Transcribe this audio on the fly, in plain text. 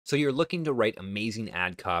So you're looking to write amazing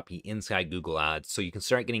ad copy inside Google Ads so you can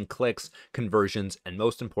start getting clicks, conversions, and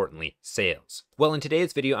most importantly, sales. Well, in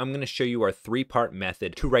today's video, I'm going to show you our three-part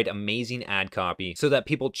method to write amazing ad copy so that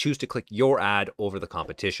people choose to click your ad over the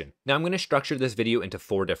competition. Now, I'm going to structure this video into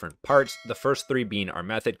 4 different parts. The first 3 being our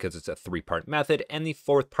method because it's a 3-part method, and the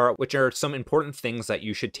 4th part, which are some important things that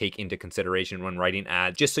you should take into consideration when writing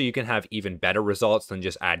ads, just so you can have even better results than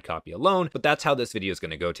just ad copy alone. But that's how this video is going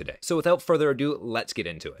to go today. So without further ado, let's get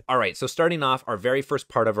into it. All right, so starting off, our very first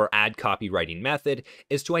part of our ad copywriting method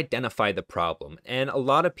is to identify the problem. And a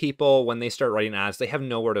lot of people, when they start writing ads, they have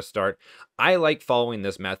nowhere to start. I like following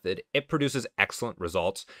this method. It produces excellent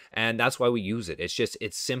results, and that's why we use it.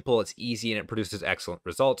 It's simple, it's easy, and it produces excellent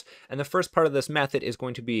results. And the first part of this method is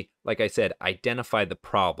going to be, like I said, identify the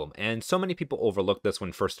problem. And so many people overlook this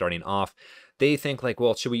when first starting off. They think like,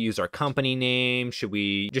 well, should we use our company name? Should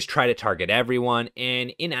we just try to target everyone?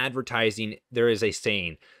 And in advertising, there is a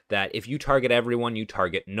saying that if you target everyone, you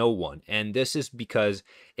target no one. And this is because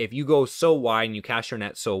if you go so wide and you cast your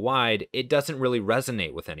net so wide, it doesn't really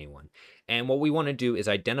resonate with anyone. And what we want to do is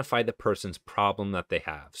identify the person's problem that they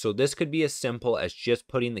have. So this could be as simple as just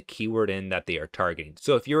putting the keyword in that they are targeting.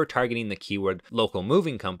 So if you're targeting the keyword local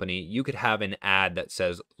moving company, you could have an ad that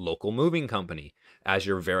says local moving company as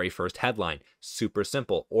your very first headline. Super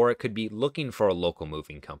simple. Or it could be looking for a local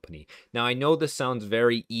moving company. Now, I know this sounds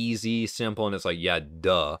very easy, simple, and it's like, yeah,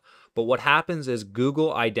 duh. But what happens is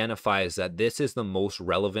Google identifies that this is the most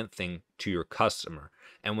relevant thing to your customer.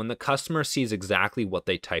 And when the customer sees exactly what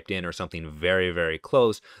they typed in or something very, very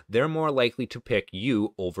close, they're more likely to pick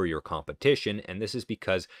you over your competition. And this is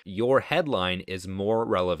because your headline is more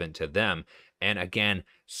relevant to them. And again,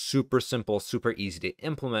 super simple, super easy to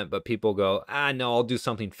implement, but people go, no, I'll do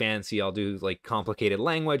something fancy. I'll do like complicated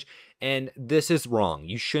language. And this is wrong.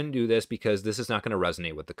 You shouldn't do this because this is not going to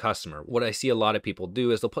resonate with the customer. What I see a lot of people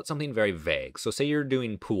do is they'll put something very vague. So say you're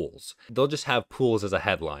doing pools. They'll just have pools as a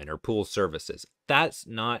headline or pool services. That's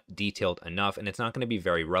not detailed enough, and it's not going to be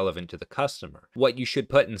very relevant to the customer. What you should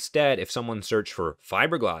put instead, if someone searched for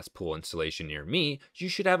fiberglass pool installation near me, you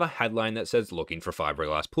should have a headline that says looking for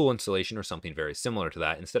fiberglass pool installation or something very similar to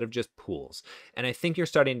that instead of just pools. And I think you're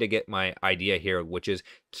starting to get my idea here, which is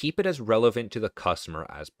keep it as relevant to the customer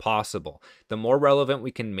as possible. The more relevant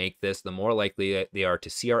we can make this, the more likely they are to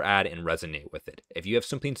see our ad and resonate with it. If you have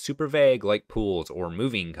something super vague like pools or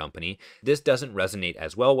moving company, this doesn't resonate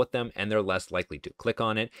as well with them and they're less likely to click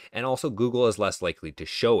on it. And also Google is less likely to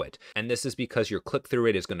show it. And this is because your click through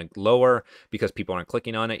rate is going to lower because people aren't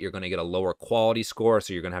clicking on it. You're going to get a lower quality score.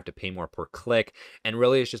 So you're going to have to pay more per click. And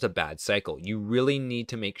really it's just a bad cycle. You really need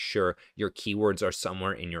to make sure your keywords are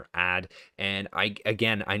somewhere in your ad. And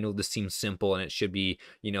I know this seems simple and it should be,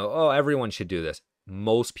 oh, everyone should do this.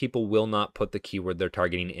 Most people will not put the keyword they're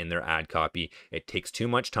targeting in their ad copy. It takes too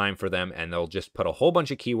much time for them and they'll just put a whole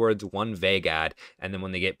bunch of keywords, one vague ad, and then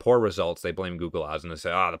when they get poor results, they blame Google Ads and they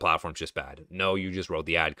say, the platform's just bad. No, you just wrote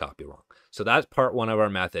the ad copy wrong. So that's part 1 of our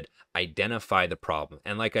method, identify the problem.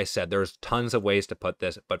 And like I said, there's tons of ways to put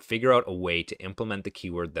this, but figure out a way to implement the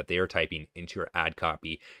keyword that they are typing into your ad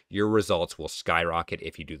copy. Your results will skyrocket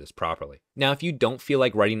if you do this properly. Now, if you don't feel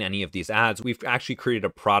like writing any of these ads, we've actually created a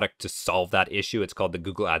product to solve that issue. It's called the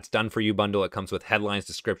Google Ads Done For You bundle. It comes with headlines,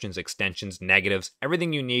 descriptions, extensions, negatives,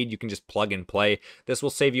 everything you need. You can just plug and play. This will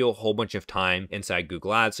save you a whole bunch of time inside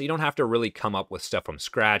Google Ads. So you don't have to really come up with stuff from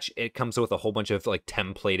scratch. It comes with a whole bunch of like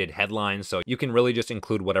templated headlines. So you can really just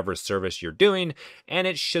include whatever service you're doing, and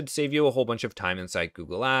it should save you a whole bunch of time inside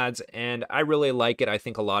Google Ads. And I really like it. I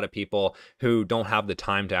think a lot of people who don't have the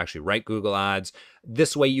time to actually write Google Ads,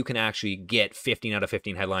 this way you can actually get 15 out of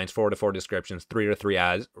 15 headlines, 4 to 4 descriptions, 3 to 3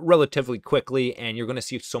 ads relatively quickly, and you're going to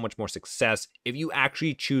see so much more success if you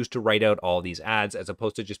actually choose to write out all these ads as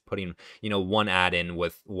opposed to just putting, one ad in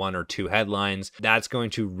with 1 or 2 headlines. That's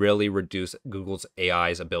going to really reduce Google's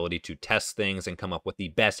AI's ability to test things and come up with the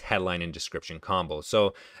best headline and description combo.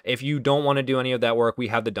 So if you don't want to do any of that work, we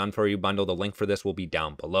have the Done For You bundle. The link for this will be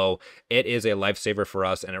down below. It is a lifesaver for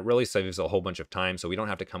us, and it really saves a whole bunch of time, so we don't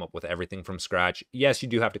have to come up with everything from scratch. Yes, you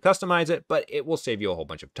do have to customize it, but it will save you a whole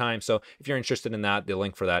bunch of time. So if you're interested in that, the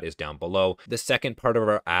link for that is down below. The second part of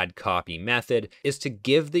our ad copy method is to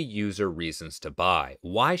give the user reasons to buy.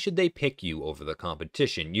 Why should they pick you over the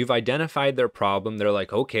competition? You've identified their problem. They're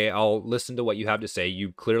like, okay, I'll listen to what you have to say.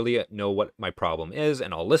 You clearly know what my problem is,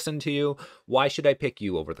 and I'll listen to you. Why should I pick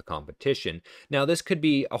you over the competition? Now, this could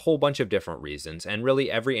be a whole bunch of different reasons, and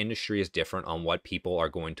really every industry is different on what people are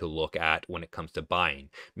going to look at when it comes to buying.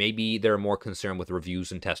 Maybe they're more concerned with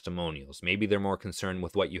reviews and testimonials. Maybe they're more concerned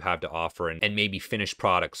with what you have to offer and maybe finished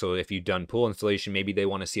products. So if you've done pool installation. Maybe they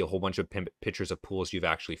want to see a whole bunch of pictures of pools you've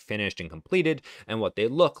actually finished and completed and what they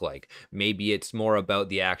look like. Maybe it's more about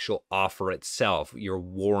the actual offer itself, your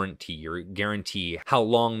warranty, your guarantee, how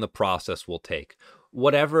long the process will take.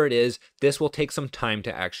 Whatever it is, this will take some time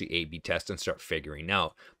to actually A/B test and start figuring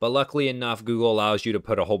out. But luckily enough, Google allows you to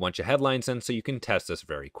put a whole bunch of headlines in so you can test this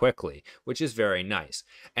very quickly, which is very nice.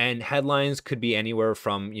 And headlines could be anywhere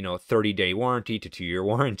from, 30-day warranty to 2-year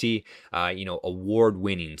warranty,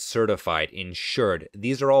 award-winning, certified, insured.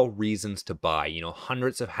 These are all reasons to buy,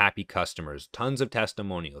 hundreds of happy customers, tons of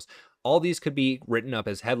testimonials. All these could be written up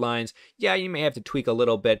as headlines. Yeah, you may have to tweak a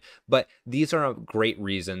little bit, but these are great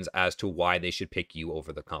reasons as to why they should pick you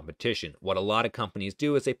over the competition. What a lot of companies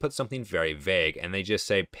do is they put something very vague and they just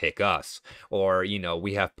say, pick us, or,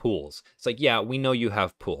 we have pools. It's like, yeah, we know you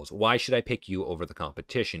have pools. Why should I pick you over the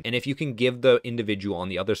competition? And if you can give the individual on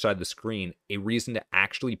the other side of the screen a reason to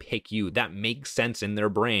actually pick you that makes sense in their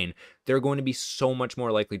brain, they're going to be so much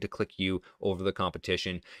more likely to click you over the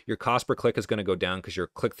competition. Your cost per click is going to go down because your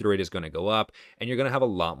click-through rate is going to go up, and you're going to have a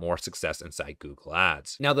lot more success inside Google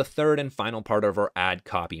Ads. Now, the third and final part of our ad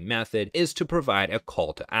copy method is to provide a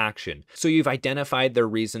call to action. So you've identified their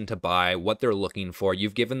reason to buy, what they're looking for,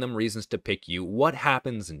 you've given them reasons to pick you. What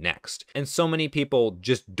happens next? And so many people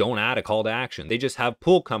just don't add a call to action. They just have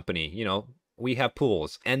pool company, we have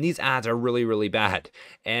pools, and these ads are really, really bad.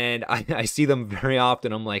 And I see them very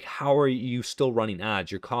often. I'm like, how are you still running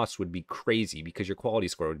ads? Your costs would be crazy because your quality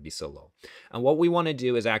score would be so low. And what we want to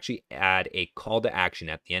do is actually add a call to action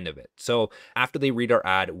at the end of it. So after they read our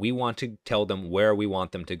ad, we want to tell them where we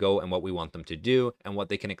want them to go and what we want them to do and what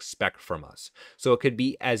they can expect from us. So it could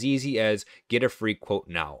be as easy as get a free quote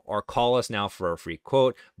now, or call us now for a free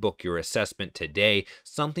quote, book your assessment today,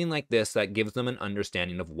 something like this that gives them an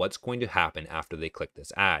understanding of what's going to happen after they click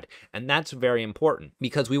this ad. And that's very important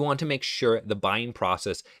because we want to make sure the buying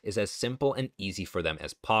process is as simple and easy for them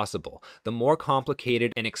as possible. The more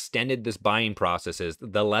complicated and extended this buying process is,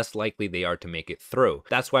 the less likely they are to make it through.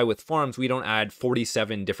 That's why with forms, we don't add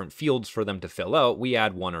 47 different fields for them to fill out. We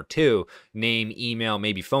add 1 or 2, name, email,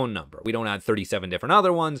 maybe phone number. We don't add 37 different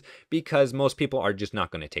other ones because most people are just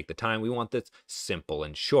not going to take the time. We want this simple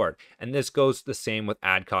and short. And this goes the same with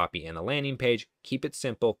ad copy and the landing page. Keep it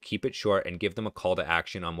simple, keep it short, and give them a call to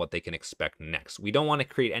action on what they can expect next. We don't want to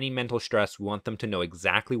create any mental stress. We want them to know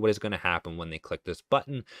exactly what is going to happen when they click this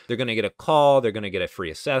button. They're going to get a call, they're going to get a free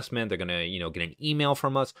assessment, they're going to, get an email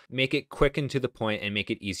from us. Make it quick and to the point and make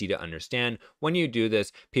it easy to understand. When you do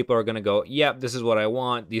this, people are going to go, yep, this is what I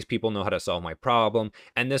want. These people know how to solve my problem.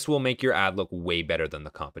 And this will make your ad look way better than the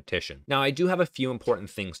competition. Now, I do have a few important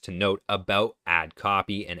things to note about ad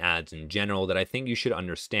copy and ads in general that I think you should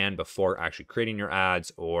understand before actually creating your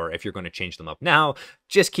ads, or if you're going to change them up now.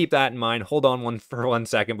 Just keep that in mind. Hold on for 1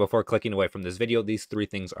 second before clicking away from this video. These 3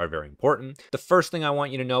 things are very important. The first thing I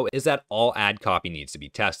want you to know is that all ad copy needs to be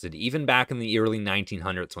tested. Even back in the early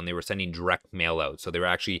 1900s when they were sending direct mail out, so they were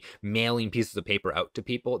actually mailing pieces of paper out to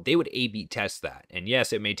people, they would A/B test that. And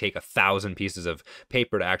yes, it may take 1,000 pieces of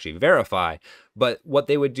paper to actually verify, but what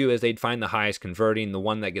they would do is they'd find the highest converting, the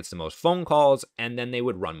one that gets the most phone calls, and then they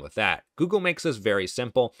would run with that. Google makes this very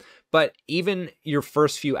simple, but even your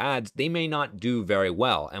first few ads, they may not do very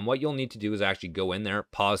well. And what you'll need to do is actually go in there,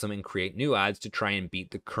 pause them, and create new ads to try and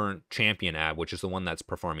beat the current champion ad, which is the one that's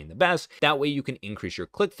performing the best. That way you can increase your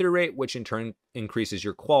click-through rate, which in turn increases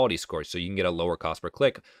your quality score. So you can get a lower cost per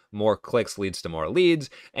click. More clicks leads to more leads,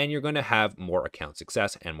 and you're going to have more account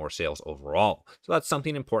success and more sales overall. So that's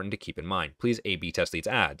something important to keep in mind. Please A/B test these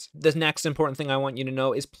ads. The next important thing I want you to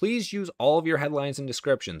know is please use all of your headlines and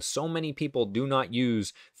descriptions. So many people do not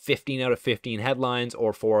use 15 out of 15 headlines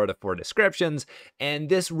or 4 out of 4 descriptions, and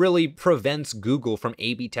this really prevents Google from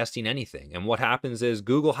A/B testing anything. And what happens is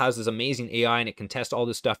Google has this amazing AI and it can test all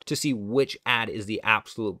this stuff to see which ad is the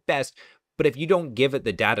absolute best. But if you don't give it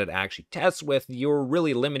the data to actually test with, you're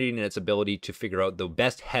really limiting its ability to figure out the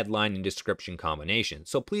best headline and description combination.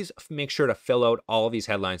 So please make sure to fill out all of these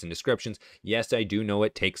headlines and descriptions. Yes, I do know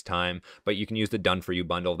it takes time, but you can use the Done For You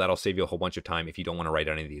bundle. That'll save you a whole bunch of time if you don't want to write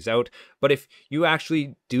any of these out. But if you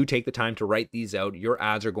actually do take the time to write these out, your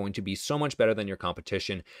ads are going to be so much better than your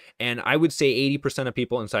competition. And I would say 80% of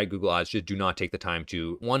people inside Google Ads just do not take the time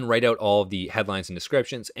to, 1, write out all of the headlines and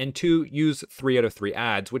descriptions, and 2, use 3 out of 3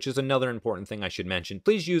 ads, which is another important thing I should mention.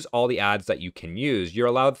 Please use all the ads that you can use. You're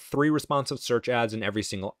allowed 3 responsive search ads in every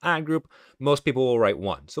single ad group. Most people will write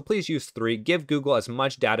 1. So please use 3. Give Google as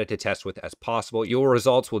much data to test with as possible. Your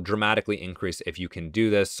results will dramatically increase if you can do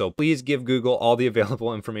this. So please give Google all the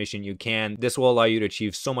available information you can. This will allow you to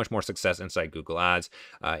achieve so much more success inside Google Ads.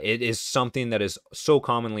 It is something that is so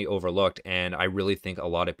commonly overlooked, and I really think a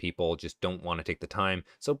lot of people just don't want to take the time.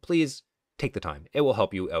 So please take the time. It will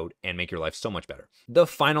help you out and make your life so much better. The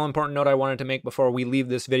final important note I wanted to make before we leave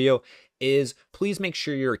this video is please make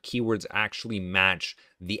sure your keywords actually match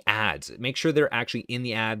the ads. Make sure they're actually in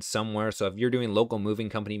the ads somewhere. So if you're doing local moving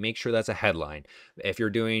company, make sure that's a headline. If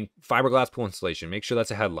you're doing fiberglass pool installation, make sure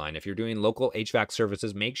that's a headline. If you're doing local HVAC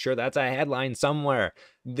services, make sure that's a headline somewhere.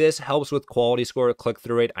 This helps with quality score,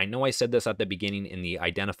 click-through rate. I know I said this at the beginning in the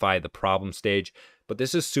identify the problem stage, but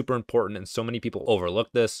this is super important and so many people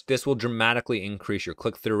overlook this. This will dramatically increase your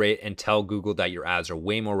click-through rate and tell Google that your ads are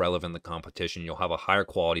way more relevant than the competition. You'll have a higher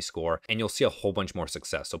quality score and you'll see a whole bunch more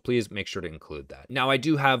success. So please make sure to include that. Now, I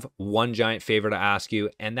do have one giant favor to ask you,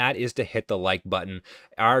 and that is to hit the like button.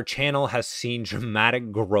 Our channel has seen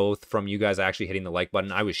dramatic growth from you guys actually hitting the like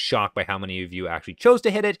button. I was shocked by how many of you actually chose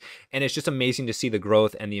to hit it, and it's just amazing to see the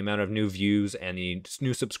growth and the amount of new views and the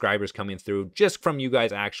new subscribers coming through just from you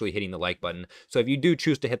guys actually hitting the like button. So if you do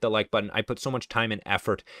choose to hit the like button, I put so much time and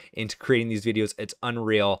effort into creating these videos. It's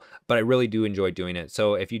unreal, but I really do enjoy doing it.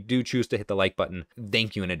 So if you do choose to hit the like button,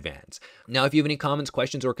 thank you in advance. Now, if you have any comments,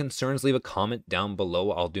 questions, or concerns, leave a comment down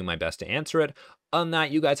below. I'll do my best to answer it. On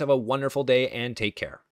that, you guys have a wonderful day and take care.